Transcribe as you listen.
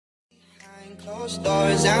Closed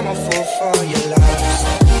doors, I'm a fool for your love.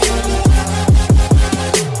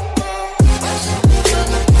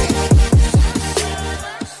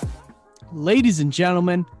 Ladies and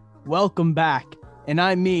gentlemen, welcome back. And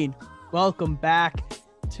I mean, welcome back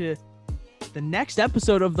to the next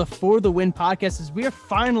episode of the For the Win podcast as we are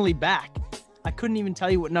finally back. I couldn't even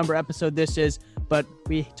tell you what number episode this is, but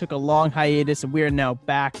we took a long hiatus and we are now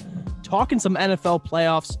back talking some NFL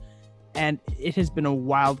playoffs. And it has been a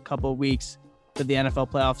wild couple of weeks for the NFL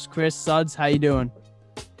playoffs. Chris, Suds, how you doing?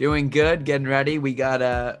 Doing good, getting ready. We got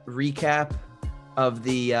a recap of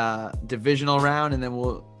the divisional round, and then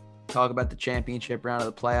we'll talk about the championship round of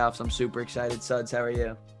the playoffs. I'm super excited. Suds, how are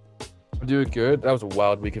you? I'm doing good. That was a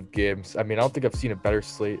wild week of games. I mean, I don't think I've seen a better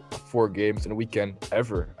slate of 4 games in a weekend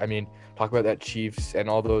ever. I mean, talk about that Chiefs and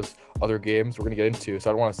all those other games we're going to get into, so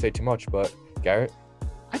I don't want to say too much, but Garrett?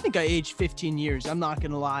 I think I aged 15 years. I'm not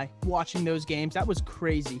going to lie. Watching those games, that was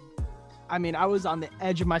crazy. I mean, I was on the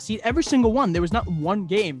edge of my seat. Every single one. There was not one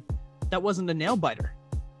game that wasn't a nail biter.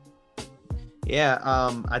 Yeah,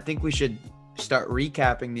 I think we should start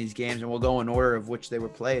recapping these games, and we'll go in order of which they were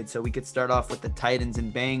played. So we could start off with the Titans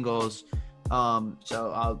and Bengals.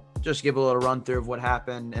 So I'll just give a little run through of what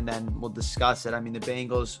happened, and then we'll discuss it. I mean, the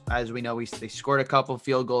Bengals, as we know, they scored a couple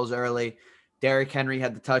field goals early. Derrick Henry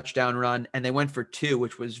had the touchdown run, and they went for 2,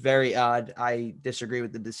 which was very odd. I disagree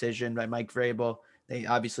with the decision by Mike Vrabel. They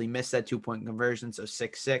obviously missed that 2-point conversion, so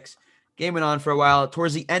 6-6. Game went on for a while.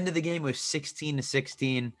 Towards the end of the game, it was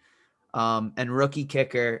 16-16. And rookie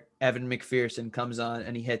kicker Evan McPherson comes on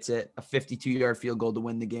and he hits it, a 52-yard field goal to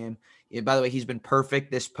win the game. Yeah, by the way, he's been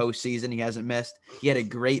perfect this postseason. He hasn't missed. He had a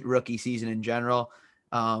great rookie season in general.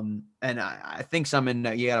 And I think something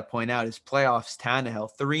that you got to point out is playoffs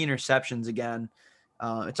Tannehill, 3 interceptions again.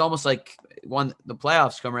 It's almost like when the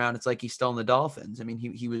playoffs come around, it's like he's still in the Dolphins. I mean,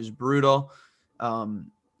 he was brutal.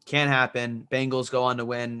 Can't happen. Bengals go on to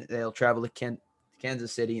win. They'll travel to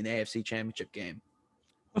Kansas City in the AFC Championship game.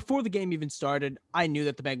 Before the game even started, I knew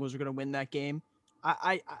that the Bengals were going to win that game.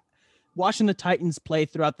 I watching the Titans play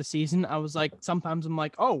throughout the season, I was like, sometimes I'm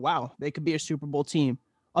like, oh, wow, they could be a Super Bowl team.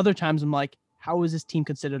 Other times I'm like, how is this team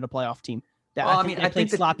considered a playoff team? I think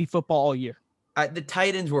they sloppy football all year. The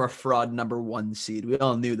Titans were a fraud number 1 seed. We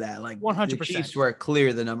all knew that. Like 100%. The Chiefs were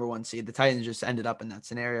clear the number 1 seed. The Titans just ended up in that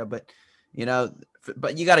scenario. But, you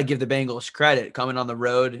got to give the Bengals credit coming on the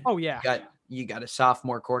road. Oh, yeah. You got a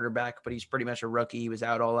sophomore quarterback, but he's pretty much a rookie. He was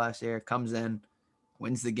out all last year, comes in,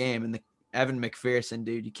 wins the game. And Evan McPherson,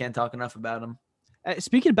 dude, you can't talk enough about him.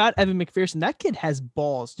 Speaking about Evan McPherson, that kid has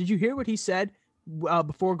balls. Did you hear what he said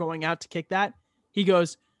before going out to kick that? He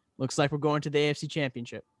goes, looks like we're going to the AFC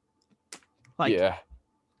Championship. Yeah.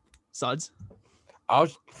 Suds?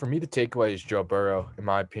 For me, the takeaway is Joe Burrow, in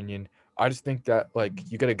my opinion. I just think that,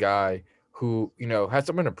 you get a guy who, has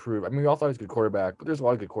something to prove. I mean, we all thought he was a good quarterback, but there's a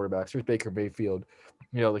lot of good quarterbacks. There's Baker Mayfield,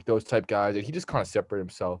 those type guys. And he just kind of separated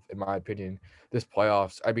himself, in my opinion, this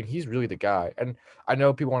playoffs. I mean, he's really the guy. And I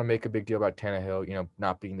know people want to make a big deal about Tannehill,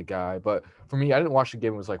 not being the guy. But for me, I didn't watch the game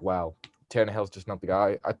and was like, wow, Tannehill's just not the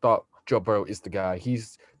guy. I thought Joe Burrow is the guy.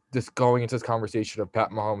 He's just going into this conversation of Pat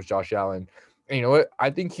Mahomes, Josh Allen. And you know what? I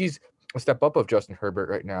think he's a step up of Justin Herbert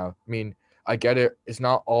right now. I mean, I get it. It's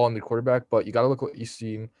not all on the quarterback, but you got to look what you've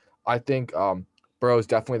seen. I think Burrow is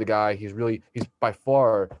definitely the guy. He's by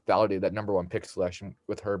far validated that number 1 pick selection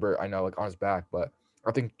with Herbert. I know, on his back, but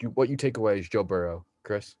I think what you take away is Joe Burrow.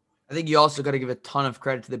 Chris? I think you also got to give a ton of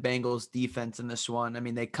credit to the Bengals defense in this one. I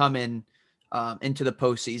mean, they come in into the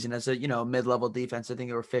postseason as a, mid-level defense. I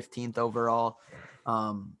think they were 15th overall.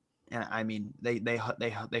 And I mean, they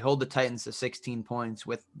hold the Titans to 16 points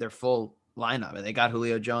with their full lineup. And they got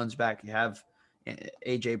Julio Jones back. You have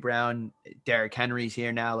AJ Brown, Derrick Henry's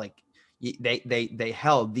here now. They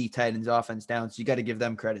held the Titans offense down. So you got to give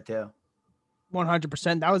them credit too.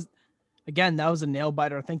 100%. That was a nail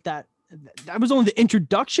biter. I think that was only the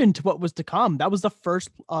introduction to what was to come. That was the first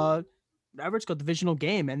divisional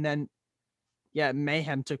game. And then,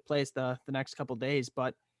 mayhem took place the next couple of days.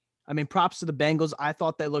 But I mean, props to the Bengals. I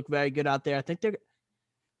thought they looked very good out there. I think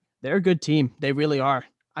they're a good team. They really are.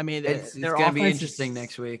 I mean, it's going to be interesting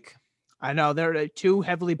next week. I know they're a 2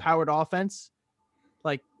 heavily powered offense.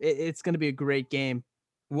 It's going to be a great game.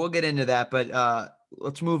 We'll get into that, but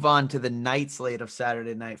let's move on to the night slate of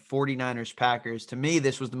Saturday night. 49ers Packers. To me,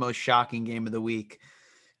 this was the most shocking game of the week.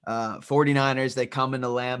 49ers, they come into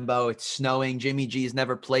Lambeau. It's snowing. Jimmy G has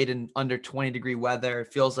never played in under 20-degree weather.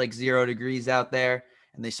 It feels like 0 degrees out there,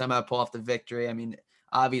 and they somehow pull off the victory. I mean,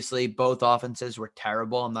 obviously, both offenses were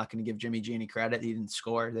terrible. I'm not going to give Jimmy G any credit. He didn't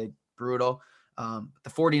score. They brutal. The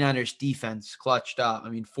 49ers defense clutched up. I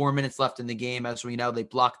mean, 4 minutes left in the game. As we know, they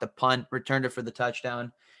blocked the punt, returned it for the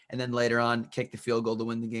touchdown, and then later on kick the field goal to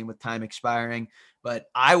win the game with time expiring.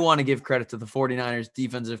 But I want to give credit to the 49ers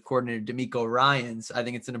defensive coordinator, DeMeco Ryans. I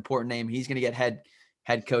think it's an important name. He's going to get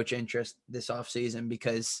head coach interest this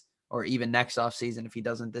offseason or even next offseason if he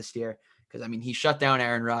doesn't this year. Because, I mean, he shut down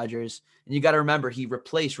Aaron Rodgers. And you got to remember, he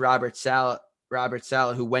replaced Robert Saleh,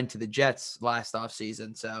 who went to the Jets last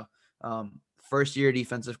offseason. So, first-year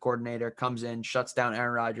defensive coordinator comes in, shuts down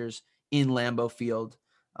Aaron Rodgers in Lambeau Field.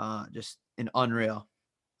 Just an unreal.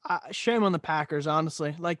 Shame on the Packers,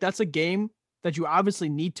 honestly. Like, that's a game that you obviously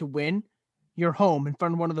need to win. You're home in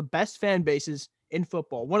front of one of the best fan bases in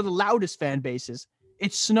football, one of the loudest fan bases.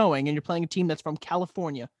 It's snowing, and you're playing a team that's from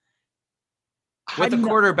California. With a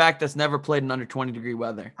quarterback that's never played in under 20-degree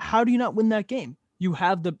weather. How do you not win that game? You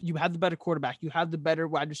have the better quarterback. You have the better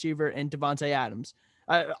wide receiver in Devontae Adams.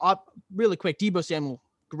 Really quick, Deebo Samuel,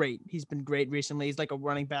 great. He's been great recently. He's like a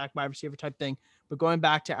running back, wide receiver type thing. But going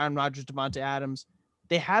back to Aaron Rodgers, Devontae Adams,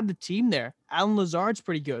 they had the team there. Alan Lazard's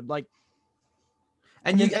pretty good. Like,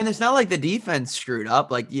 and it's not like the defense screwed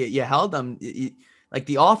up. Like you held them. Like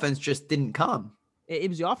the offense just didn't come. It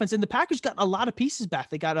was the offense, and the Packers got a lot of pieces back.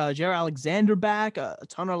 They got Jaire Alexander back, a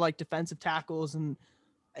ton of like defensive tackles, and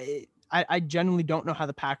I genuinely don't know how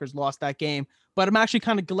the Packers lost that game, but I'm actually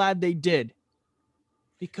kind of glad they did,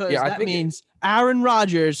 because that means Aaron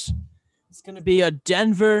Rodgers is going to be a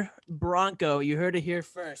Denver Bronco. You heard it here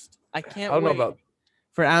first. I can't wait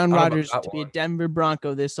for Aaron Rodgers to be a Denver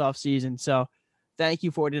Bronco this offseason. So thank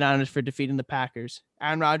you, 49ers, for defeating the Packers.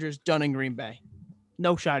 Aaron Rodgers done in Green Bay.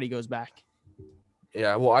 No shot he goes back.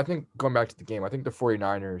 Yeah, well, I think going back to the game, I think the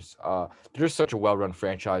 49ers, they're just such a well-run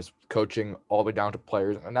franchise, coaching all the way down to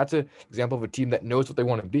players. And that's an example of a team that knows what they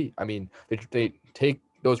want to be. I mean, they take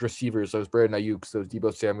those receivers, those Brandon Ayuks, those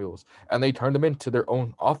Deebo Samuels, and they turn them into their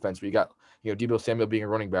own offense. You got, Deebo Samuel being a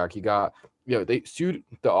running back. You got, they suit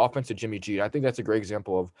the offense to Jimmy G. And I think that's a great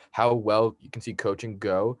example of how well you can see coaching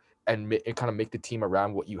go and kind of make the team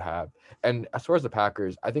around what you have. And as far as the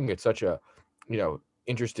Packers, I think it's such a,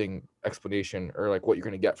 interesting explanation, or like what you're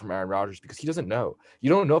going to get from Aaron Rodgers, because he doesn't know. You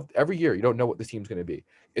don't know every year. You don't know what this team's going to be.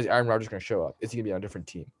 Is Aaron Rodgers going to show up? Is he going to be on a different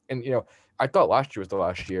team? And I thought last year was the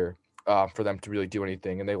last year for them to really do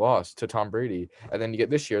anything, and they lost to Tom Brady. And then you get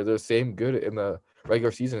this year, they're the same good in the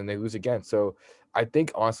regular season, and they lose again. So I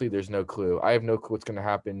think honestly, there's no clue. I have no clue what's going to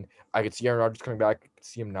happen. I could see Aaron Rodgers coming back. I could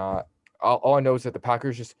see him not. All I know is that the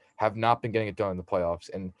Packers just have not been getting it done in the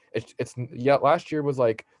playoffs. And it's last year was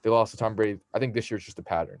like they lost to Tom Brady. I think this year is just a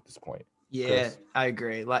pattern at this point. Yeah, I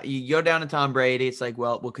agree. Like, you go down to Tom Brady, it's like,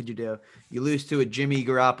 well, what could you do? You lose to a Jimmy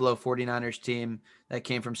Garoppolo 49ers team that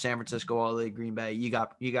came from San Francisco all the way to Green Bay. You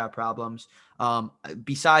got problems.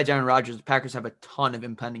 Besides Aaron Rodgers, the Packers have a ton of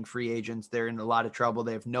impending free agents. They're in a lot of trouble.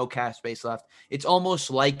 They have no cap space left. It's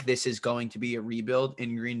almost like this is going to be a rebuild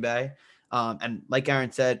in Green Bay. And like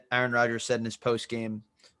Aaron Rodgers said in his post-game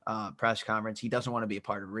press conference, he doesn't want to be a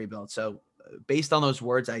part of a rebuild. So based on those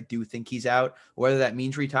words, I do think he's out. Whether that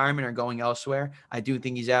means retirement or going elsewhere, I do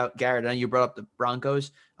think he's out. Garrett, I know you brought up the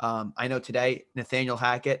Broncos. I know today Nathaniel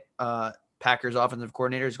Hackett, Packers offensive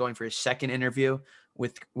coordinator, is going for his second interview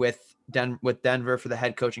with Denver for the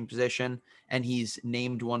head coaching position, and he's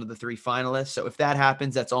named one of the 3 finalists. So if that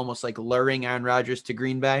happens, that's almost like luring Aaron Rodgers to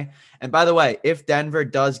Green Bay. And by the way, if Denver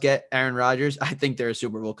does get Aaron Rodgers, I think they're a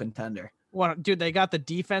Super Bowl contender. Well, dude, they got the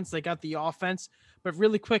defense, they got the offense, but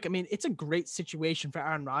really quick, I mean, it's a great situation for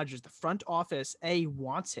Aaron Rodgers. The front office,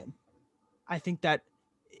 wants him. I think that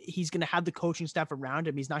he's going to have the coaching staff around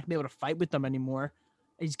him. He's not going to be able to fight with them anymore.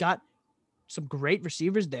 He's got some great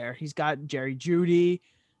receivers there. He's got Jerry Jeudy,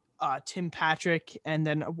 Tim Patrick, and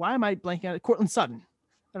then why am I blanking out? Cortland Sutton.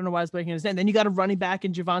 I don't know why I was blanking on his name. Then you got a running back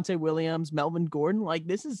in Javonte Williams, Melvin Gordon. Like,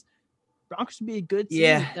 this is Broncos would be a good team.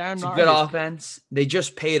 Yeah, it's a good offense. They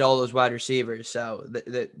just paid all those wide receivers, so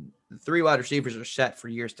the 3 wide receivers are set for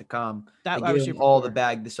years to come. They gave them all the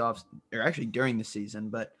bag this off, or actually during the season.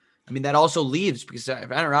 But I mean, that also leaves, because if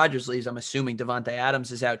Aaron Rodgers leaves, I'm assuming Devontae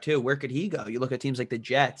Adams is out too. Where could he go? You look at teams like the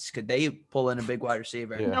Jets. Could they pull in a big wide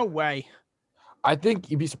receiver? Yeah. No way. I think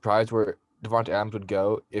you'd be surprised where Devontae Adams would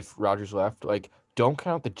go if Rodgers left. Like, don't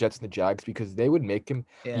count the Jets and the Jags, because they would make him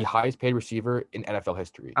the highest paid receiver in NFL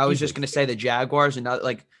history. I was just going to say the Jaguars, and not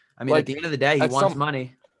at the end of the day, he wants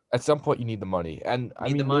money. At some point, you need the money. And I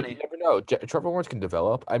mean, you never know. Trevor Lawrence can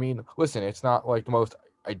develop. I mean, listen, it's not like the most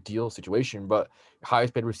ideal situation, but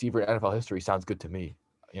highest paid receiver in NFL history sounds good to me,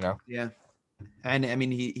 Yeah. And I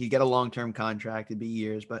mean, he get a long-term contract. It'd be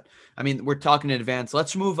years, but I mean, we're talking in advance.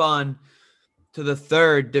 Let's move on to the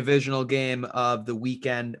 3rd divisional game of the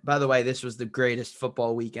weekend. By the way, this was the greatest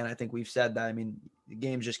football weekend. I think we've said that. I mean, the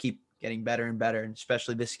games just keep getting better and better, and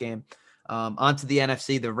especially this game. Onto the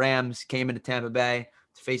NFC, the Rams came into Tampa Bay,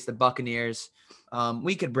 to face the Buccaneers.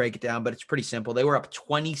 We could break it down, but it's pretty simple. They were up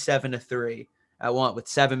 27-3 at one with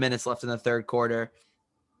 7 minutes left in the third quarter.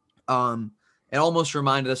 It almost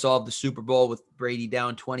reminded us all of the Super Bowl with Brady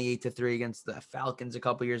down 28-3 against the Falcons a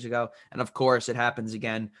couple years ago. And of course, it happens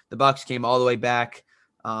again. The Bucs came all the way back.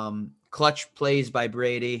 Clutch plays by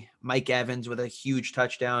Brady, Mike Evans with a huge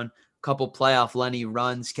touchdown, couple playoff Lenny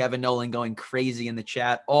runs, Kevin Nolan going crazy in the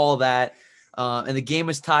chat, all that. And the game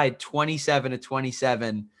was tied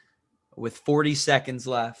 27-27 with 40 seconds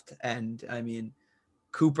left. And I mean,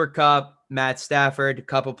 Cooper Kupp, Matt Stafford, a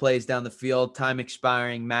couple plays down the field, time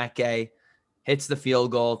expiring. Matt Gay hits the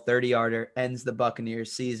field goal, 30-yarder, ends the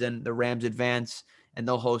Buccaneers season. The Rams advance, and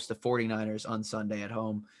they'll host the 49ers on Sunday at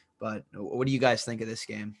home. But what do you guys think of this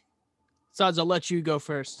game? Suds, I'll let you go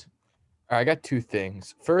first. All right, I got two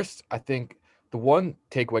things. First, I think the one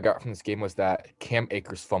takeaway I got from this game was that Cam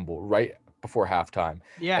Akers fumble right before halftime.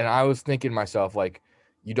 Yeah. And I was thinking to myself, like,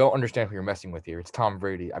 you don't understand who you're messing with here. It's Tom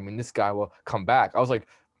Brady. I mean, this guy will come back. I was like,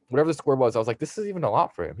 whatever the score was, I was like, this is even a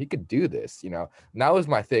lot for him. He could do this, And that was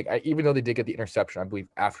my thing. Even though they did get the interception, I believe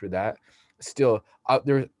after that, still,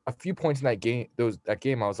 there were a few points in that game.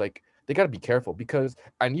 I was like, they got to be careful because,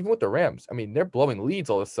 and even with the Rams, I mean, they're blowing leads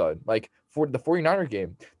all of a sudden. Like for the 49er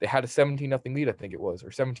game, they had a 17-0 lead, I think it was, or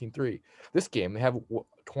 17-3. This game, they have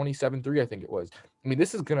 27-3, I think it was. I mean,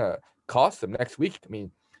 this is going to cost them next week. I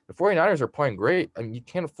mean, the 49ers are playing great. I mean, you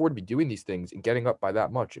can't afford to be doing these things and getting up by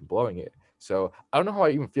that much and blowing it. So I don't know how I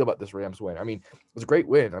even feel about this Rams win. I mean, it was a great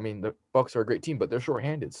win. I mean, the Bucs are a great team, but they're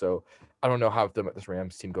shorthanded. So I don't know how I feel about this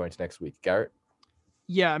Rams team going into next week. Garrett?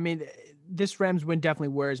 Yeah, I mean, this Rams win definitely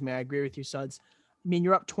worries me. I agree with you, Suds. I mean,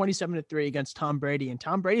 you're up 27-3 against Tom Brady, and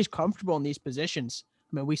Tom Brady's comfortable in these positions.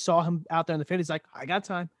 I mean, we saw him out there in the field. He's like, I got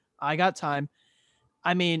time.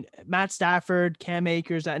 I mean, Matt Stafford, Cam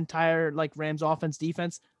Akers, that entire Rams offense,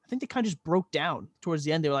 defense, I think they kind of just broke down towards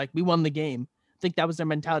the end. They were like, we won the game. I think that was their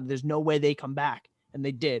mentality. There's no way they come back, and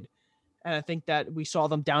they did. And I think that we saw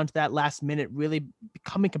them down to that last minute really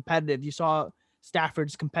becoming competitive. You saw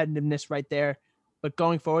Stafford's competitiveness right there. But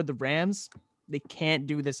going forward, the Rams, they can't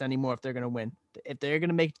do this anymore if they're going to win. If they're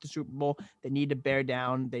going to make it to the Super Bowl, they need to bear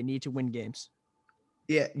down. They need to win games.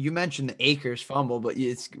 Yeah, you mentioned the Akers fumble, but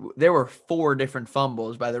there were 4 different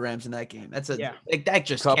fumbles by the Rams in that game. That's that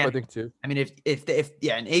just Cup, can't. I think too. I mean, if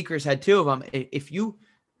and Akers had 2 of them.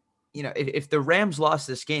 If the Rams lost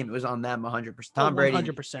this game, it was on them 100%. Tom Brady,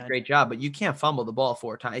 100%. Great job, but you can't fumble the ball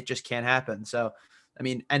 4 times. It just can't happen. So, I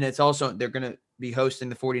mean, and it's also they're going to be hosting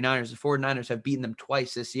the 49ers. The 49ers have beaten them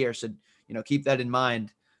twice this year. So, keep that in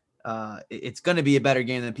mind. It's going to be a better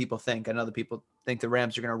game than people think. I know that people think the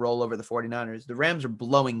Rams are going to roll over the 49ers. The Rams are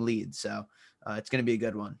blowing leads. So it's going to be a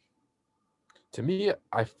good one. To me,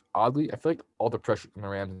 I feel like all the pressure from the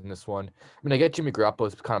Rams in this one. I mean, I get Jimmy Garoppolo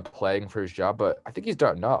is kind of playing for his job, but I think he's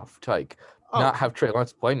done enough to not have Trey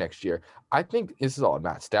Lance play next year. I think this is all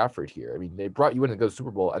Matt Stafford here. I mean, they brought you in to go to the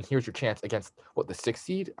Super Bowl, and here's your chance against the 6th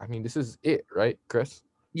seed. I mean, this is it, right, Chris?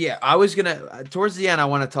 Yeah, I was gonna towards the end. I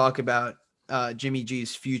want to talk about Jimmy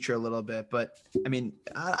G's future a little bit, but I mean,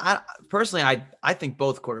 I personally, I think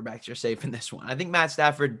both quarterbacks are safe in this one. I think Matt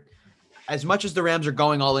Stafford, as much as the Rams are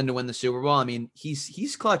going all in to win the Super Bowl, I mean,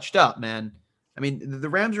 he's clutched up, man. I mean, the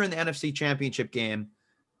Rams are in the NFC Championship game.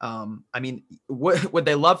 I mean, would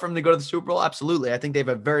they love for him to go to the Super Bowl? Absolutely. I think they have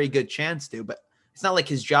a very good chance to, but it's not like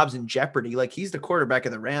his job's in jeopardy. Like, he's the quarterback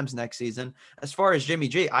of the Rams next season. As far as Jimmy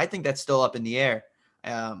G, I think that's still up in the air.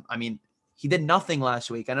 I mean, he did nothing last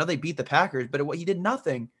week. I know they beat the Packers, but he did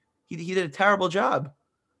nothing. He did a terrible job.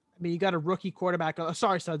 I mean, you got a rookie quarterback.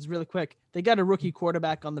 Sorry, Suds, really quick. They got a rookie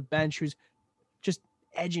quarterback on the bench who's just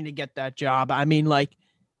edging to get that job. I mean,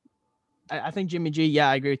 I think Jimmy G, yeah,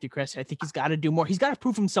 I agree with you, Chris. I think he's got to do more. He's got to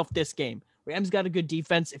prove himself this game. Rams got a good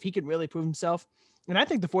defense. If he can really prove himself, and I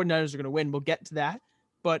think the 49ers are going to win. We'll get to that.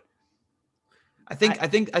 But I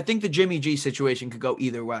think the Jimmy G situation could go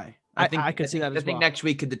either way. I could see that as well. I think next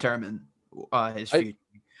week could determine his future.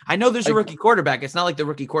 I know there's a rookie quarterback. It's not like the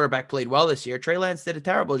rookie quarterback played well this year. Trey Lance did a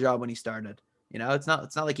terrible job when he started. It's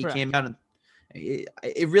not like he came out and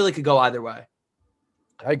it really could go either way.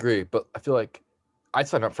 I agree, but I feel like I'd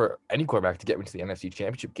sign up for any quarterback to get me to the NFC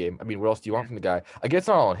Championship game. I mean, what else do you want from the guy? I guess it's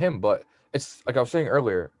not all on him, but it's like I was saying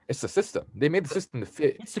earlier, it's the system. They made the system to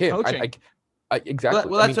fit it's the him. Coaching. Exactly.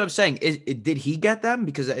 Well, that's what I'm saying. Did he get them?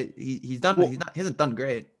 Because he hasn't done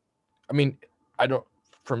great. I mean,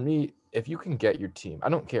 for me, if you can get your team, I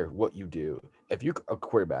don't care what you do. If you're a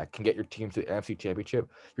quarterback can get your team to the NFC Championship,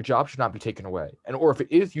 your job should not be taken away. Or if it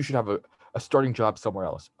is, you should have a starting job somewhere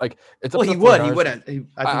else. Like it's well, he would.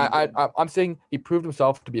 I'm saying he proved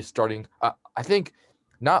himself to be a starting. I think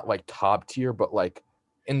not like top tier, but like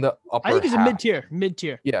in the upper I think he's a half.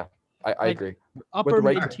 mid-tier, Yeah, I Like, agree. upper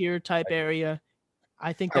right- mid-tier type area.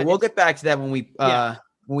 I think All right, that we'll it's- get back to that when Yeah.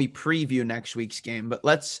 we preview next week's game. But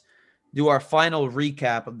let's do our final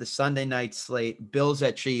recap of the Sunday night slate. Bills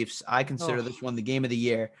at Chiefs. I consider Oh. this one the game of the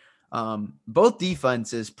year. Both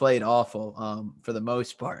defenses played awful for the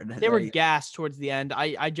most part. they were gassed towards the end.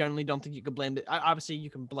 I generally don't think you could blame obviously you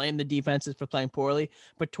can blame the defenses for playing poorly,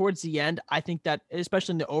 but towards the end, I think that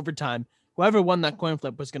especially in the overtime, whoever won that coin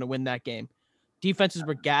flip was going to win that game. Defenses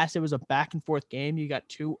were gassed. It was a back and forth game. You got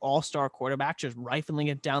two all-star quarterbacks just rifling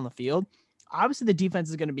it down the field. Obviously, the defense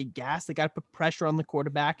is going to be gassed. They got to put pressure on the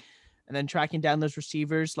quarterback and then tracking down those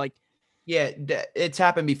receivers. Like, Yeah, it's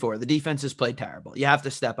happened before. The defense has played terrible. You have to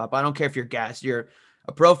step up. I don't care if you're gassed. You're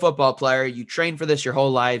a pro football player. You train for this your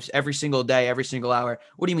whole lives, every single day, every single hour.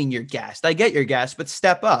 What do you mean you're gassed? I get you're gassed, but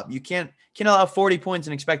step up. You can't allow 40 points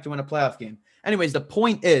and expect to win a playoff game. Anyways, the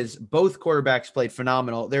point is both quarterbacks played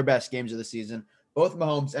phenomenal. Their best games of the season. Both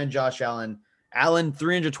Mahomes and Josh Allen. Allen,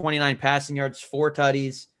 329 passing yards, 4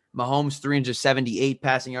 tutties. Mahomes, 378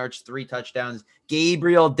 passing yards, 3 touchdowns.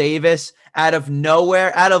 Gabriel Davis, out of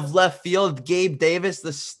nowhere, out of left field, Gabe Davis,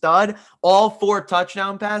 the stud, all 4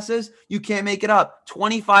 touchdown passes. You can't make it up.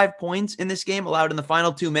 25 points in this game allowed in the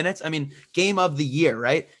final 2 minutes. I mean, game of the year,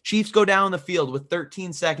 right? Chiefs go down the field with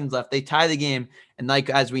 13 seconds left. They tie the game. And like,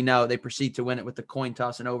 as we know, they proceed to win it with the coin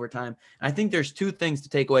toss in overtime. And I think there's 2 things to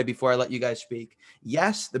take away before I let you guys speak.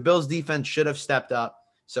 Yes, the Bills defense should have stepped up.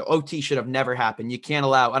 So OT should have never happened. You can't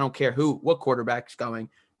allow, I don't care what quarterback's going,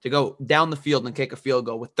 to go down the field and kick a field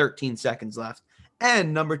goal with 13 seconds left.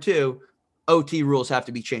 And number 2, OT rules have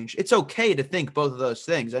to be changed. It's okay to think both of those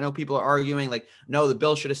things. I know people are arguing like, no, the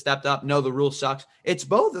Bills should have stepped up. No, the rule sucks. It's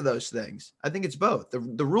both of those things. I think it's both. The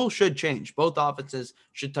rule should change. Both offenses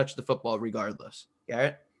should touch the football regardless.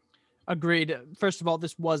 Garrett? agreed. First of all,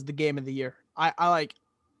 this was the game of the year. I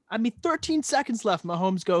mean, 13 seconds left.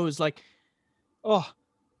 Mahomes goes like, oh,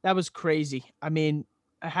 that was crazy. I mean,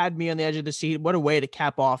 it had me on the edge of the seat. What a way to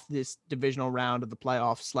cap off this divisional round of the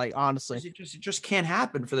playoffs. Like, honestly, It just can't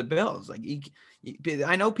happen for the Bills. Like,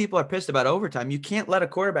 I know people are pissed about overtime. You can't let a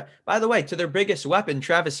quarterback. By the way, to their biggest weapon,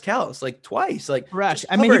 Travis Kelce, like twice. Like, correct.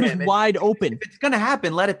 just I mean, he cover was him. wide open. If it's gonna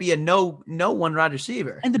happen, let it be a no one wide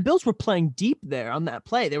receiver. And the Bills were playing deep there on that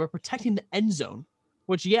play. They were protecting the end zone,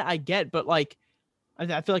 which, yeah, I get. But, like,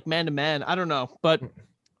 I feel like man-to-man. I don't know. But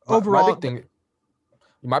overall,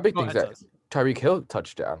 my big thing is ahead, that Tyreek Hill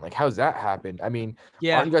touchdown. Like, how's that happen? I mean,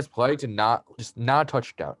 yeah, how do you guys play to not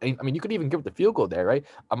touchdown? I mean, you could even give it the field goal there, right?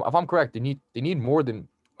 If I'm correct, they need more than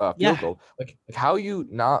field Yeah. goal. Like how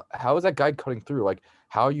is that guy cutting through? Like,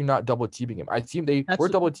 how are you not double teaming him? I see they were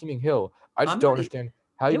double teaming Hill. I just I'm don't not- understand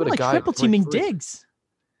how they you were let a like guy triple break teaming through. Diggs.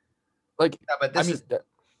 Like, Yeah, but I this mean, is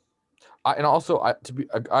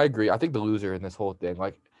I agree. I think the loser in this whole thing,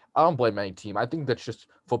 like, I don't blame any team. I think that's just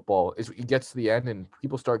football. Is it gets to the end and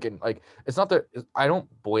people start getting like, it's not that I don't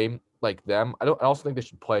blame like them. I also think they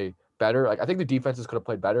should play better. Like, I think the defenses could have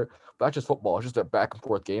played better, but that's just football. It's just a back and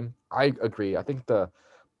forth game. I agree. I think the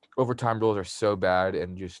overtime rules are so bad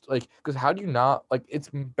and just like, because how do you not like, it's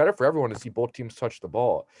better for everyone to see both teams touch the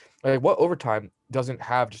ball. Like, what overtime doesn't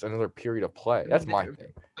have just another period of play? That's my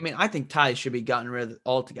thing. I mean, I think ties should be gotten rid of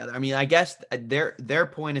altogether. I mean, I guess their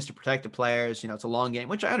point is to protect the players. You know, it's a long game,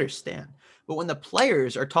 which I understand. But when the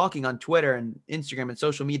players are talking on Twitter and Instagram and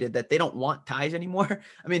social media that they don't want ties anymore,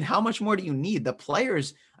 I mean, how much more do you need? The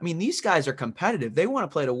players, I mean, these guys are competitive. They want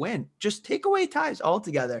to play to win. Just take away ties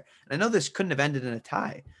altogether. And I know this couldn't have ended in a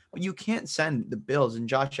tie, but you can't send the Bills and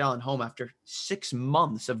Josh Allen home after 6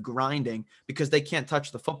 months of grinding because they can't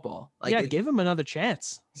touch the football. Like, Yeah, give him another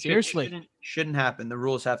chance. Seriously. Shouldn't happen. The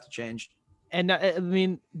rules have to change. And I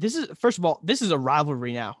mean, this is, first of all, this is a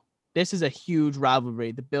rivalry now. This is a huge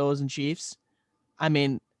rivalry. The Bills and Chiefs. I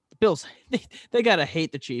mean, the Bills, they got to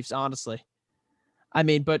hate the Chiefs, honestly. I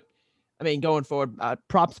mean, going forward,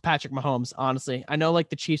 props to Patrick Mahomes, honestly. I know, like,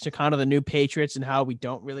 the Chiefs are kind of the new Patriots and how we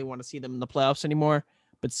don't really want to see them in the playoffs anymore.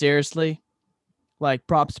 But seriously, like,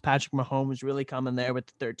 props to Patrick Mahomes really coming there with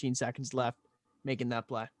the 13 seconds left, making that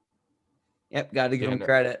play. Yep, got to give him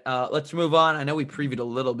credit. Let's move on. I know we previewed a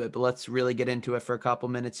little bit, but let's really get into it for a couple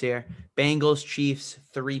minutes here. Bengals, Chiefs,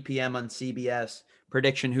 3 p.m. on CBS.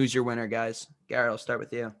 Prediction, who's your winner, guys? Garrett, I'll start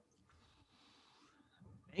with you.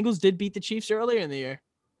 Bengals did beat the Chiefs earlier in the year.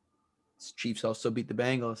 Chiefs also beat the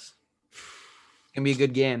Bengals. It's going to be a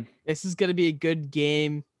good game. This is going to be a good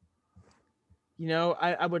game. You know,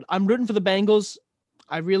 I'm rooting for the Bengals.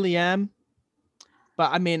 I really am.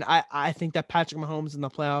 But I mean, I think that Patrick Mahomes in the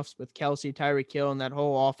playoffs with Kelce, Tyreek Hill, and that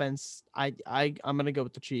whole offense, I'm gonna go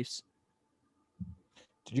with the Chiefs.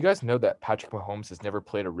 Did you guys know that Patrick Mahomes has never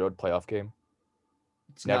played a road playoff game?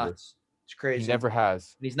 It's Never. nuts. It's crazy. He never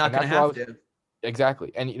has. And he's not And going to that's what have to.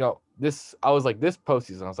 Exactly. And I was like, this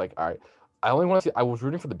postseason, I was like, all right, I only want to see. I was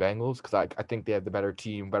rooting for the Bengals because I think they have the better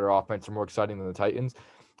team, better offense, are more exciting than the Titans.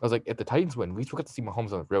 I was like, if the Titans win, at least we'll get to see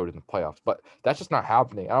Mahomes on the road in the playoffs. But that's just not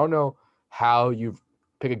happening. I don't know how you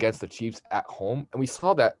pick against the Chiefs at home, and we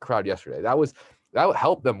saw that crowd yesterday. That would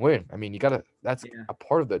help them win. I mean, that's a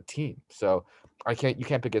part of the team. So you can't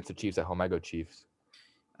pick against the Chiefs at home. I go Chiefs.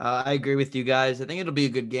 I agree with you guys. I think it'll be a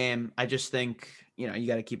good game. I just think, you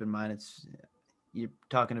got to keep in mind you're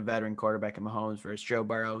talking a veteran quarterback in Mahomes versus Joe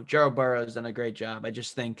Burrow. Joe Burrow has done a great job. I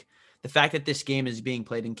just think the fact that this game is being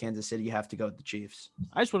played in Kansas City, you have to go with the Chiefs.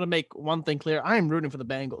 I just want to make one thing clear. I am rooting for the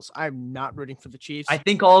Bengals. I'm not rooting for the Chiefs. I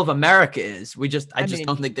think all of America is. I just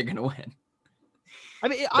don't think they're going to win. I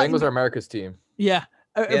mean, Bengals are America's team. Yeah.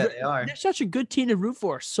 Yeah, they are. They're such a good team to root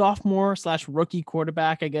for. Sophomore/rookie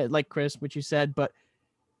quarterback, I get, like Chris, what you said, but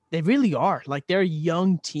they really are. Like, they're a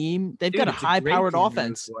young team. They've got a high-powered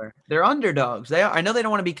offense. They're underdogs. They are. I know they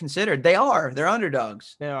don't want to be considered. They are. They're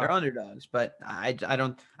underdogs. They're underdogs. But I'd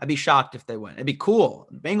be shocked if they win. It'd be cool.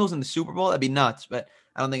 Bengals in the Super Bowl, that'd be nuts. But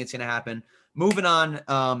I don't think it's gonna happen. Moving on.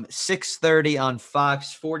 6:30 on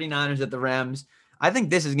Fox. 49ers at the Rams. I think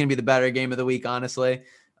this is gonna be the better game of the week. Honestly.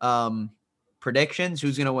 Predictions.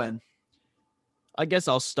 Who's gonna win? I guess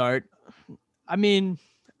I'll start. I mean,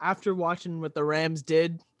 after watching what the Rams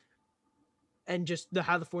did. And just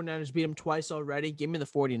how the 49ers beat them twice already, give me the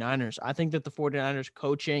 49ers. I think that the 49ers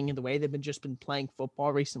coaching and the way they've been playing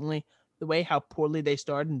football recently, the way how poorly they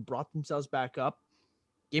started and brought themselves back up,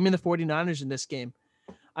 give me the 49ers in this game.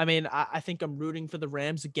 I mean, I think I'm rooting for the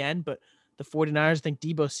Rams again, but the 49ers, I think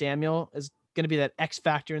Deebo Samuel is going to be that X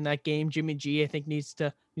factor in that game. Jimmy G, I think, needs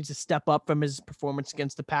to step up from his performance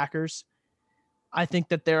against the Packers. I think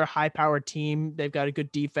that they're a high-powered team. They've got a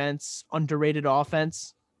good defense, underrated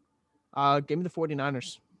offense. Give me the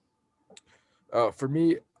 49ers. For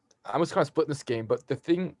me, I was kind of splitting this game, but the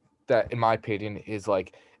thing that, in my opinion, is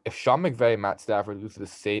like if Sean McVay and Matt Stafford lose to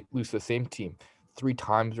the same team 3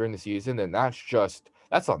 times during the season, then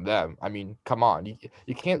that's on them. I mean, come on,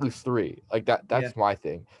 you can't lose 3 like that. That's my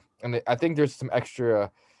thing, and I think there's some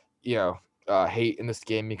extra, hate in this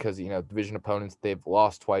game because division opponents, they've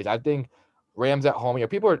lost twice. I think Rams at home.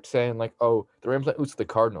 People are saying like, oh, the Rams might lose to the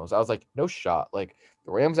Cardinals. I was like, no shot. Like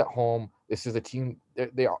the Rams at home. This is a team.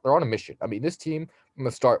 They're on a mission. I mean, this team from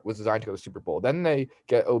the start was designed to go to the Super Bowl. Then they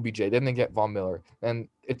get OBJ. Then they get Von Miller, and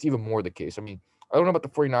it's even more the case. I mean, I don't know about the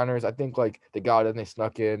 49ers. I think like they got in, they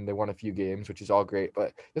snuck in, they won a few games, which is all great.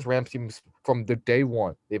 But this Rams team, from the day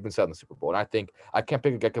one, they've been set in the Super Bowl, and I think I can't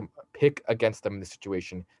pick against them in this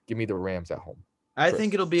situation. Give me the Rams at home. I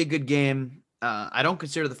think it'll be a good game. I don't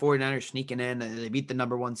consider the 49ers sneaking in. They beat the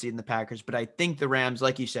number 1 seed in the Packers, but I think the Rams,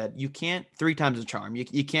 like you said, you can't 3 times a charm.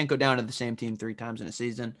 You can't go down to the same team 3 times in a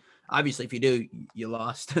season. Obviously, if you do, you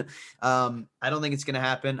lost. I don't think it's going to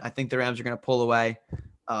happen. I think the Rams are going to pull away.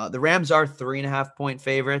 The Rams are 3.5-point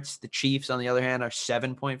favorites. The Chiefs, on the other hand, are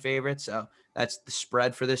 7-point favorites. So that's the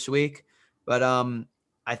spread for this week. But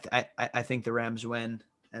I think the Rams win,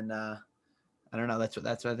 and I don't know. That's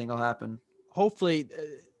what I think will happen. Hopefully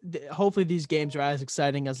these games are as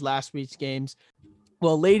exciting as last week's games.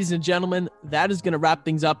 Well, ladies and gentlemen, that is going to wrap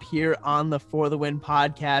things up here on the For the Win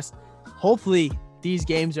podcast. Hopefully these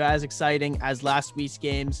games are as exciting as last week's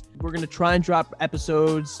games. We're going to try and drop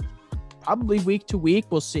episodes probably week to week.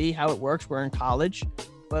 We'll see how it works. We're in college.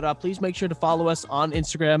 But please make sure to follow us on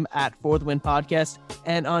Instagram at For the Win Podcast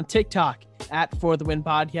and on TikTok at For the Win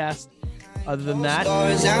Podcast. Other than that,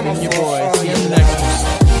 your boys. See you in the next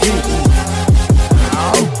one.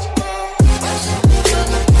 Out.